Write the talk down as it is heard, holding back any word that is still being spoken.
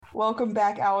Welcome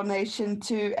back, Owl Nation,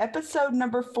 to episode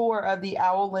number 4 of the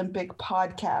Owl Olympic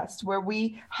podcast, where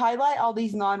we highlight all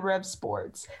these non-rev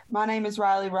sports. My name is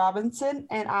Riley Robinson,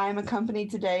 and I am accompanied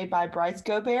today by Bryce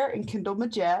Gobert and Kendall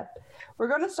Majette. We're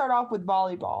going to start off with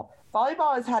volleyball.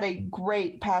 Volleyball has had a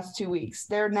great past 2 weeks.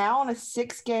 They're now on a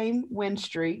 6-game win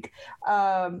streak.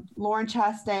 Lauren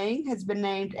Chastain has been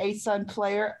named ASUN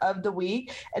Player of the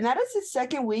Week, and that is the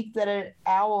second week that an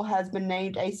Owl has been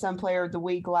named ASUN Player of the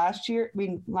Week. Last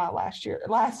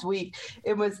week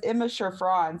it was Emma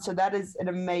Sherfron, so that is an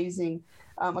amazing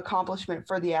accomplishment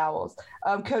for the Owls.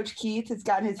 Coach Keith has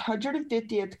gotten his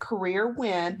 150th career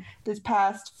win this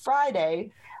past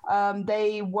Friday.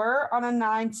 They were on a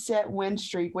 9-set win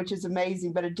streak, which is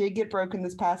amazing, but it did get broken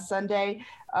this past Sunday.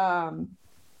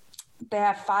 They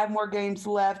have 5 more games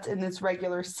left in this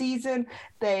regular season.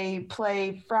 They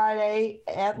play Friday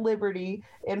at Liberty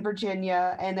in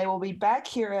Virginia, and they will be back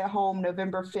here at home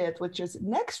November 5th, which is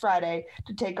next Friday,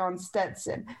 to take on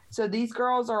Stetson. So these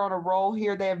girls are on a roll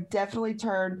here. They have definitely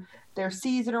turned their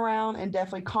season around and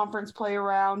definitely conference play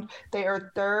around. They are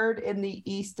 3rd in the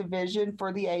East Division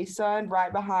for the ASUN,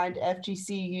 right behind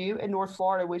FGCU and North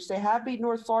Florida, which they have beat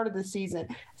North Florida this season.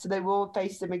 So they will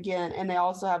face them again, and they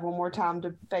also have one more time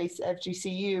to face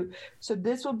FGCU. So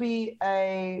this will be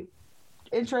a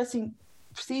interesting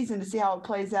season to see how it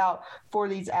plays out for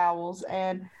these Owls.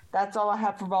 And that's all I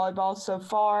have for volleyball so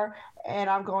far. And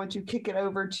I'm going to kick it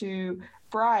over to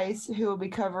Bryce, who will be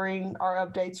covering our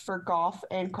updates for golf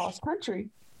and cross country.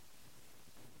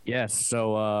 Yes,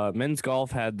 so men's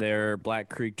golf had their Black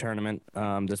Creek tournament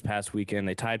this past weekend.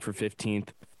 They tied for 15th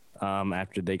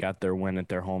after they got their win at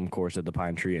their home course at the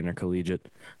Pine Tree Intercollegiate.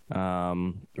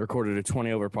 Recorded a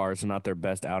 20 over par, so not their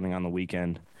best outing on the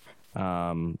weekend.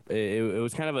 It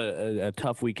was kind of a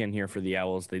tough weekend here for the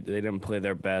Owls. They didn't play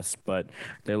their best, but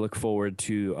they look forward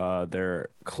to their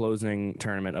closing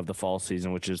tournament of the fall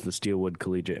season, which is the Steelwood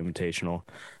Collegiate Invitational,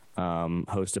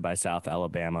 hosted by South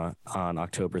Alabama on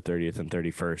October 30th and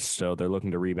 31st. So they're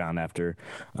looking to rebound after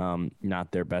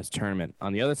not their best tournament.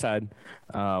 On the other side,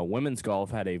 women's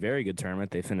golf had a very good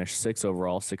tournament. They finished 6th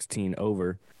overall, 16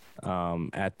 over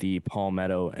at the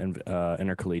Palmetto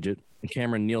Intercollegiate.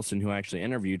 Cameron Nielsen, who I actually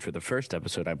interviewed for the first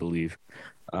episode, I believe,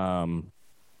 or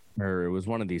it was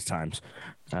one of these times,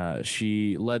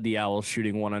 she led the Owls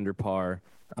shooting 1 under par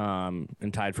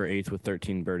and tied for 8th with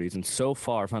 13 birdies. And so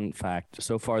far, fun fact,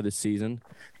 so far this season,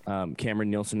 Cameron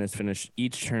Nielsen has finished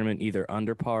each tournament either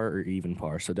under par or even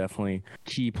par. So definitely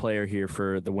key player here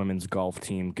for the women's golf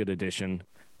team. Good addition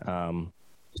to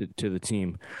the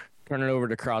team. Turn it over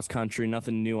to cross country.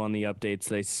 Nothing new on the updates.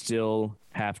 They still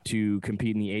have to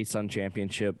compete in the ASUN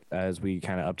Championship as we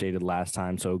kind of updated last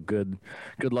time. So good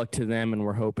luck to them, and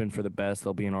we're hoping for the best.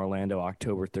 They'll be in Orlando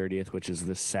October 30th, which is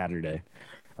this Saturday.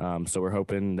 So we're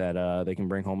hoping that they can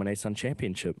bring home an ASUN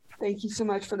Championship. Thank you so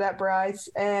much for that, Bryce.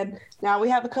 And now we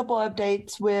have a couple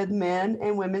updates with men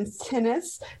and women's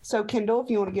tennis. So Kendall, if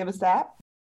you want to give us that.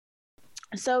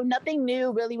 So nothing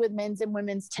new really with men's and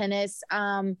women's tennis.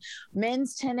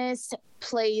 Men's tennis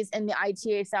plays in the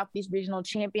ITA Southeast Regional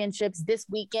Championships this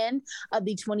weekend of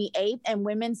the 28th, and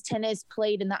women's tennis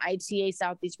played in the ITA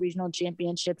Southeast Regional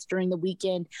Championships during the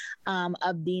weekend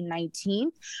of the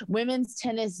 19th. Women's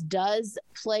tennis does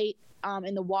play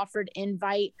in the Wofford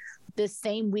Invite the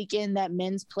same weekend that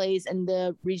men's plays in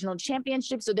the regional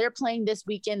championship. So they're playing this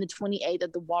weekend, the 28th,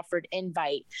 at the Wofford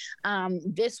Invite.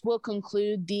 This will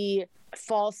conclude the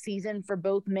fall season for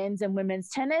both men's and women's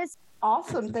tennis.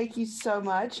 Awesome. Thank you so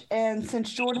much. And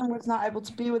since Jordan was not able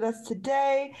to be with us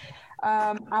today,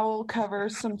 I will cover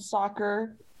some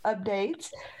soccer updates.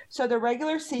 So the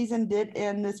regular season did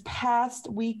end this past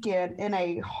weekend in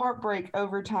a heartbreak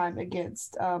overtime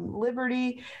against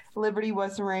Liberty. Liberty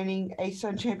was the reigning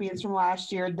ASUN champions from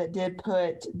last year that did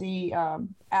put the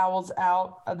Owls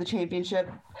out of the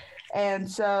championship. And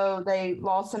so they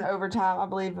lost in overtime. I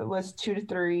believe it was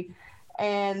 2-3.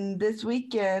 And this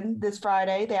weekend, this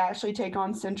Friday, they actually take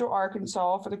on Central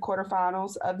Arkansas for the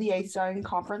quarterfinals of the ASUN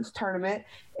Conference Tournament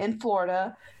in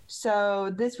Florida.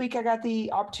 So this week I got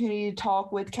the opportunity to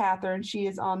talk with Catherine. She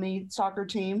is on the soccer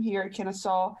team here at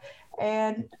Kennesaw.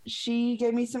 And she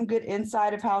gave me some good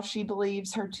insight of how she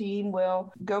believes her team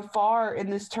will go far in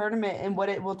this tournament and what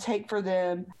it will take for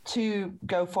them to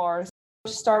go far.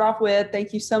 To start off with,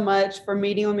 thank you so much for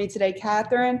meeting with me today,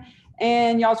 Catherine.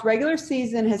 And y'all's regular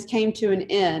season has came to an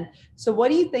end. So what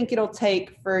do you think it'll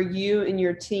take for you and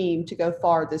your team to go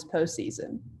far this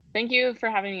postseason? Thank you for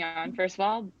having me on, first of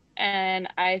all. And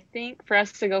I think for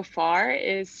us to go far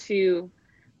is to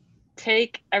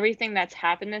take everything that's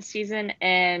happened this season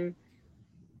and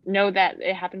know that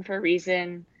it happened for a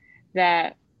reason,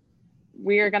 that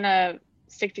we are going to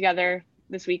stick together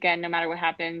this weekend no matter what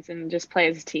happens and just play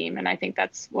as a team. And I think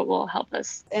that's what will help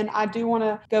us. And I do want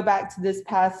to go back to this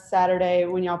past Saturday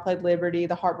when y'all played Liberty,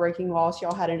 the heartbreaking loss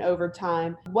y'all had in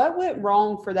overtime. What went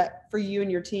wrong for you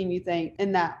and your team, you think,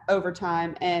 in that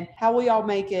overtime? And how will y'all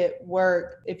make it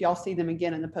work if y'all see them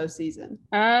again in the postseason?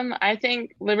 I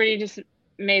think Liberty just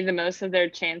made the most of their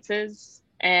chances,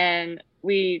 and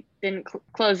we didn't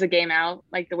close the game out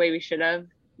like the way we should have.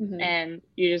 Mm-hmm. And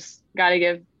you just got to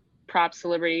give props to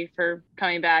Liberty for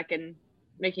coming back and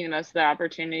making the most of their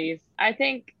opportunities. I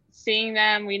think seeing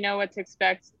them, we know what to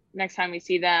expect next time we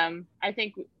see them. I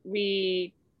think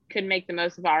we could make the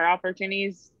most of our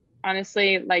opportunities.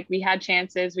 Honestly, like, we had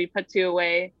chances, we put 2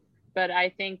 away, but I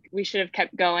think we should have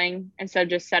kept going instead of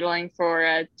just settling for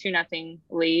a 2-0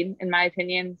 lead, in my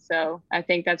opinion. So I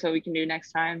think that's what we can do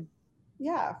next time.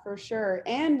 Yeah, for sure.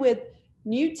 And with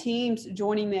new teams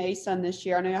joining the ASUN this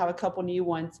year, I know you have a couple new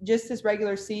ones. Just this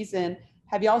regular season,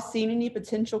 have y'all seen any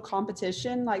potential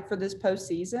competition like for this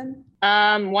postseason?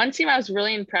 One team I was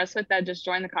really impressed with that just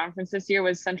joined the conference this year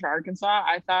was Central Arkansas.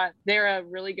 I thought they're a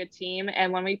really good team,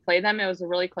 and when we played them, it was a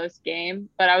really close game.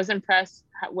 But I was impressed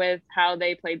with how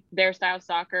they played their style of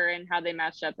soccer and how they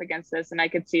matched up against us, and I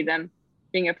could see them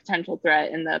being a potential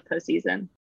threat in the postseason.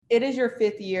 It is your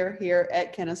 5th year here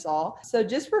at Kennesaw. So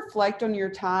just reflect on your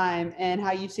time and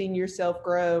how you've seen yourself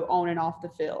grow on and off the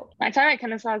field. My time at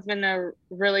Kennesaw has been a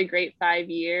really great 5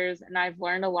 years, and I've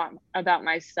learned a lot about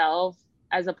myself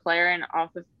as a player and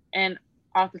off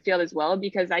the field as well,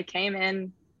 because I came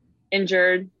in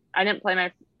injured. I didn't play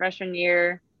my freshman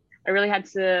year. I really had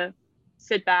to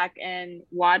sit back and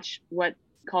watch what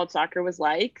college soccer was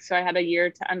like. So I had a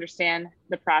year to understand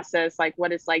the process, like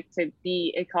what it's like to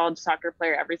be a college soccer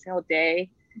player every single day.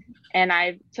 And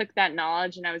I took that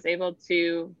knowledge and I was able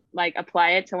to like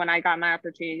apply it to when I got my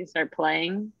opportunity to start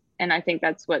playing. And I think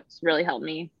that's what's really helped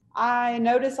me. I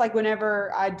noticed like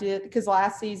whenever I did, because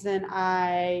last season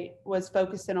I was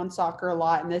focusing on soccer a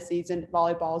lot, and this season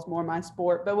volleyball is more my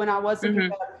sport. But when I was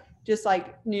looking up just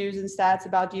like news and stats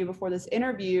about you before this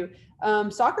interview,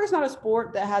 soccer is not a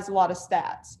sport that has a lot of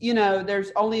stats. You know,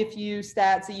 there's only a few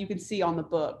stats that you can see on the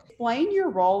book. Explain your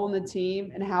role on the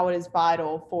team and how it is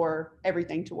vital for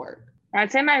everything to work.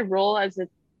 I'd say my role as a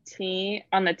team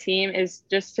on the team is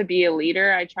just to be a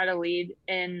leader. I try to lead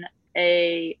in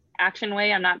a action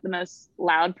way. I'm not the most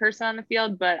loud person on the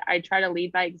field, but I try to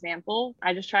lead by example.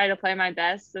 I just try to play my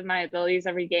best of my abilities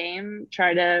every game,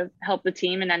 try to help the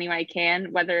team in any way I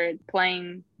can, whether it's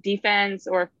playing defense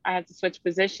or if I have to switch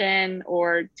position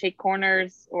or take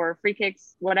corners or free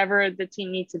kicks, whatever the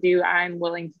team needs to do, I'm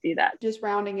willing to do that. Just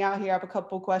rounding out here, I have a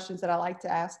couple of questions that I like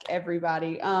to ask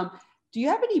everybody. Do you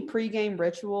have any pregame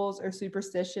rituals or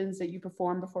superstitions that you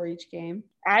perform before each game?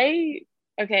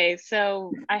 Okay,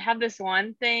 so I have this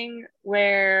one thing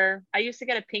where I used to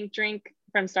get a pink drink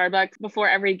from Starbucks before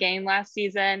every game last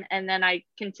season, and then I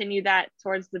continued that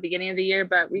towards the beginning of the year,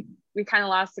 but we kind of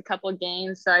lost a couple of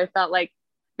games, so I felt like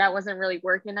that wasn't really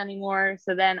working anymore.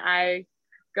 So then I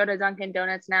go to Dunkin'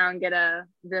 Donuts now and get a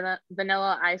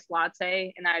vanilla iced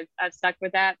latte, and I've stuck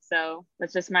with that, so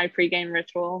that's just my pregame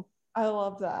ritual. I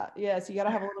love that. Yes, you got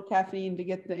to have a little caffeine to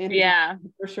get the energy. Yeah,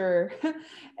 for sure.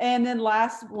 And then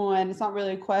last one, it's not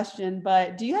really a question,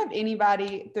 but do you have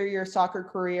anybody through your soccer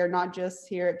career, not just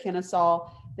here at Kennesaw,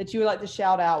 that you would like to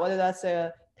shout out, whether that's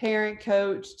a parent,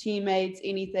 coach, teammates,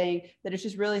 anything that has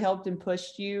just really helped and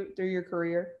pushed you through your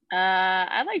career?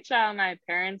 I'd like to shout out my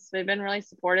parents. They've been really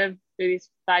supportive through these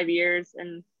 5 years,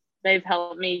 and they've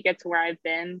helped me get to where I've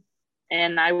been.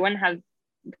 And I wouldn't have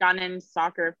gotten into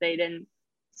soccer if they didn't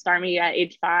start me at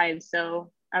age 5. So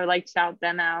I would like to shout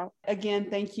them out. Again,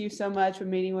 thank you so much for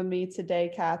meeting with me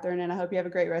today, Catherine, and I hope you have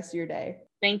a great rest of your day.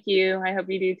 Thank you. I hope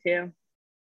you do too.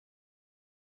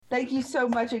 Thank you so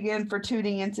much again for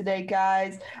tuning in today,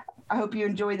 guys. I hope you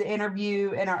enjoyed the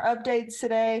interview and our updates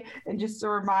today. And just a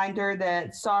reminder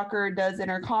that soccer does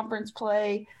enter conference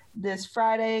play this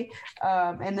Friday.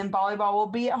 And then volleyball will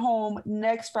be at home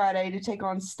next Friday to take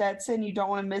on Stetson. You don't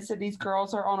want to miss it. These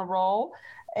girls are on a roll.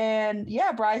 And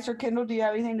yeah, Bryce or Kendall, do you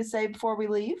have anything to say before we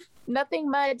leave? Nothing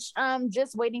much.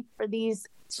 Just waiting for these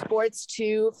sports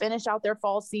to finish out their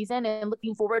fall season and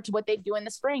looking forward to what they do in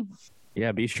the spring.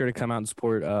 Yeah, be sure to come out and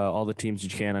support all the teams you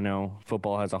can. I know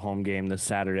football has a home game this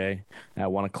Saturday at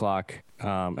 1 o'clock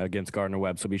against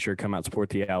Gardner-Webb, so be sure to come out and support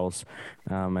the Owls.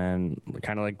 And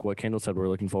kind of like what Kendall said, we're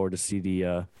looking forward to see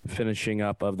the finishing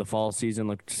up of the fall season,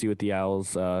 look to see what the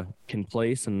Owls can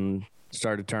place and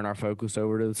start to turn our focus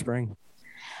over to the spring.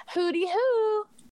 Hooty hoo!